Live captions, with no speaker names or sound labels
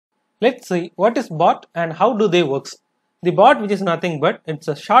Let's see what is bot and how do they work. The bot, which is nothing but it's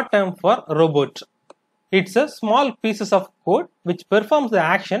a short term for robot. It's a small pieces of code which performs the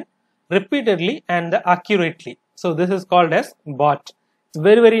action repeatedly and accurately. So this is called as bot. It's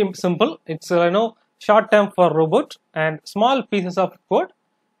very simple. It's short term for robot and small pieces of code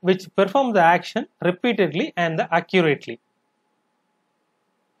which perform the action repeatedly and accurately.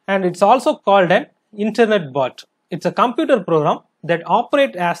 And it's also called an internet bot. It's a computer program that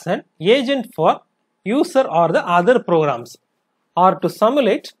operates as an agent for user or the other programs. Or to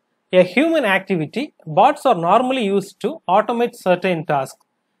simulate a human activity, bots are normally used to automate certain tasks,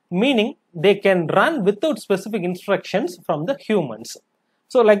 meaning they can run without specific instructions from the humans.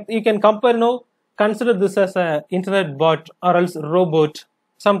 So like you can compare, consider this as an internet bot or else robot,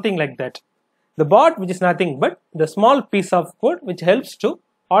 something like that. The bot, which is nothing but the small piece of code which helps to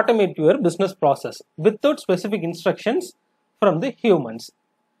automate your business process without specific instructions from the humans.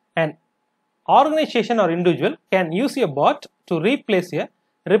 An organization or individual can use a bot to replace a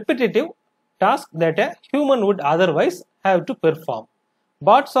repetitive task that a human would otherwise have to perform.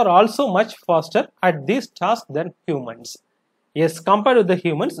 Bots are also much faster at these tasks than humans. Yes, compared with the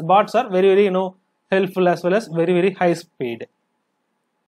humans, bots are very helpful as well as very high speed.